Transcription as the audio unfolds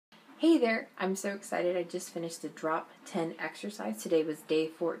Hey there, I'm so excited. I just finished the Drop 10 exercise. Today was day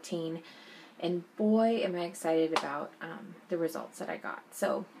 14, and boy, am I excited about the results that I got.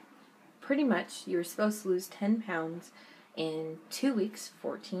 So, pretty much, you were supposed to lose 10 pounds in 2 weeks,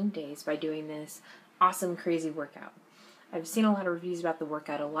 14 days, by doing this awesome, crazy workout. I've seen a lot of reviews about the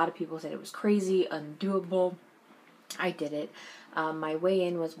workout. A lot of people said it was crazy, undoable. I did it. My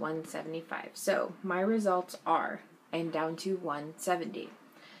weigh-in was 175. So, my results are, I'm down to 170.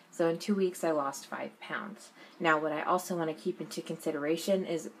 So in 2 weeks, I lost 5 pounds. Now, what I also want to keep into consideration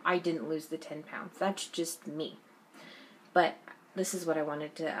is I didn't lose the 10 pounds. That's just me. But this is what I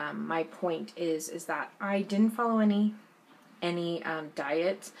wanted to, my point is that I didn't follow any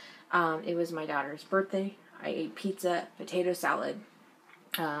diet. It was my daughter's birthday. I ate pizza, potato salad,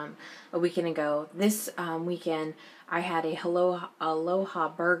 a weekend ago. This weekend, I had a Aloha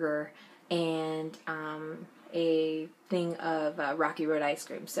burger and a thing of Rocky Road ice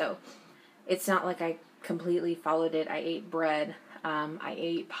cream. So it's not like I completely followed it. I ate bread. I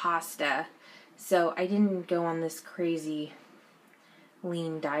ate pasta. So I didn't go on this crazy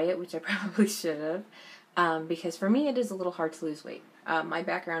lean diet, which I probably should have, because for me it is a little hard to lose weight. My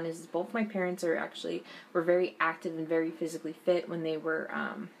background is both my parents were very active and very physically fit when they were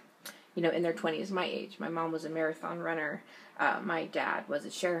in their 20s, my age. My mom was a marathon runner. My dad was a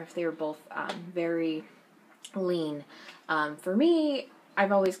sheriff. They were both very lean. For me,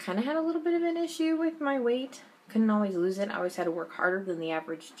 I've always kind of had a little bit of an issue with my weight. Couldn't always lose it. I always had to work harder than the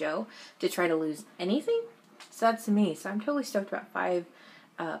average Joe to try to lose anything. So that's me. So I'm totally stoked about 5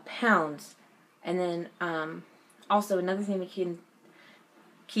 pounds. And then also another thing we can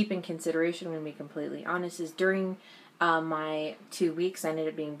keep in consideration, when to be completely honest, is during my 2 weeks, I ended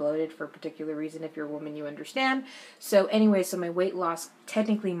up being bloated for a particular reason. If you're a woman, you understand. So anyway, so my weight loss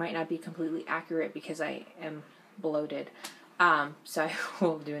technically might not be completely accurate because I am bloated. So I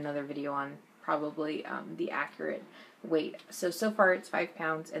will do another video on probably the accurate weight. So far it's 5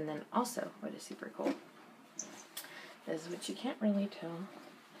 pounds. And then also, what is super cool is, what you can't really tell,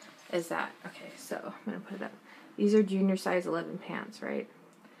 is that, okay, so I'm going to put it up. These are junior size 11 pants, right?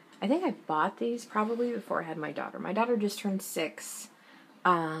 I think I bought these probably before I had my daughter. My daughter just turned 6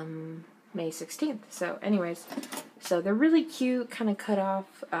 May 16th. So anyways, so they're really cute, kind of cut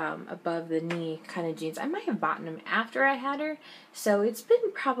off above the knee kind of jeans. I might have bought them after I had her. So it's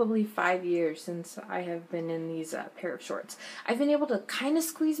been probably 5 years since I have been in these pair of shorts. I've been able to kind of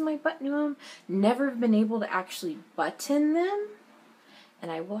squeeze my butt into them. Never been able to actually button them. And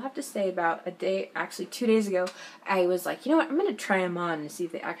I will have to say, about 2 days ago, I was like, you know what, I'm going to try them on and see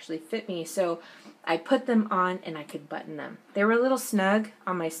if they actually fit me. So I put them on and I could button them. They were a little snug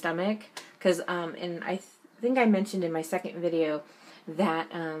on my stomach because, and I think I mentioned in my second video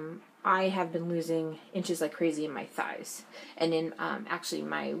that I have been losing inches like crazy in my thighs and in actually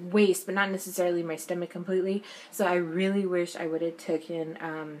my waist, but not necessarily my stomach completely. So I really wish I would have taken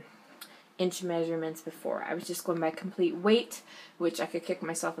inch measurements before. I was just going by complete weight, which I could kick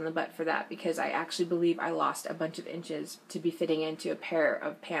myself in the butt for that, because I actually believe I lost a bunch of inches to be fitting into a pair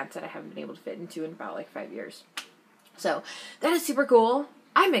of pants that I haven't been able to fit into in about like 5 years. So that is super cool.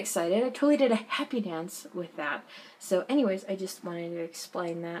 I'm excited. I totally did a happy dance with that. So anyways, I just wanted to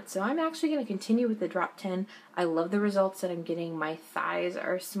explain that. So I'm actually going to continue with the Drop 10. I love the results that I'm getting. My thighs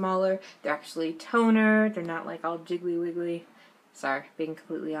are smaller. They're actually toner. They're not like all jiggly wiggly. Sorry, being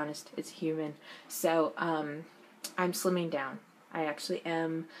completely honest, it's human. So, I'm slimming down. I actually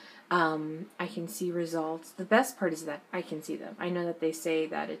am. I can see results. The best part is that I can see them. I know that they say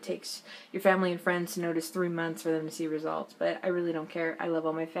that it takes your family and friends to notice 3 months for them to see results, but I really don't care. I love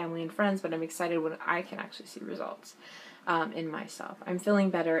all my family and friends, but I'm excited when I can actually see results in myself. I'm feeling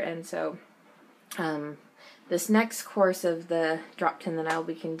better, and so this next course of the Drop 10 that I'll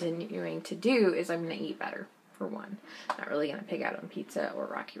be continuing to do is I'm going to eat better. For one. Not really going to pig out on pizza or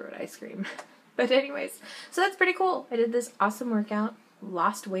Rocky Road ice cream. But anyways, so that's pretty cool. I did this awesome workout,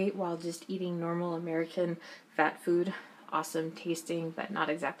 lost weight while just eating normal American fat food. Awesome tasting, but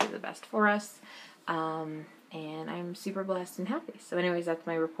not exactly the best for us. And I'm super blessed and happy. So anyways, that's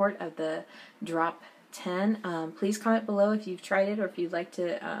my report of the Drop 10. Please comment below if you've tried it or if you'd like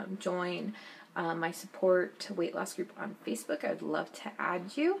to join my support weight loss group on Facebook. I'd love to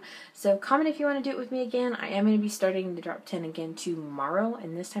add you. So comment if you want to do it with me again. I am going to be starting the Drop 10 again tomorrow,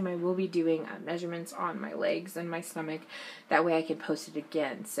 and this time I will be doing measurements on my legs and my stomach. That way I can post it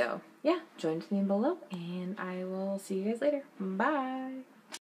again. So yeah, join me below, and I will see you guys later. Bye!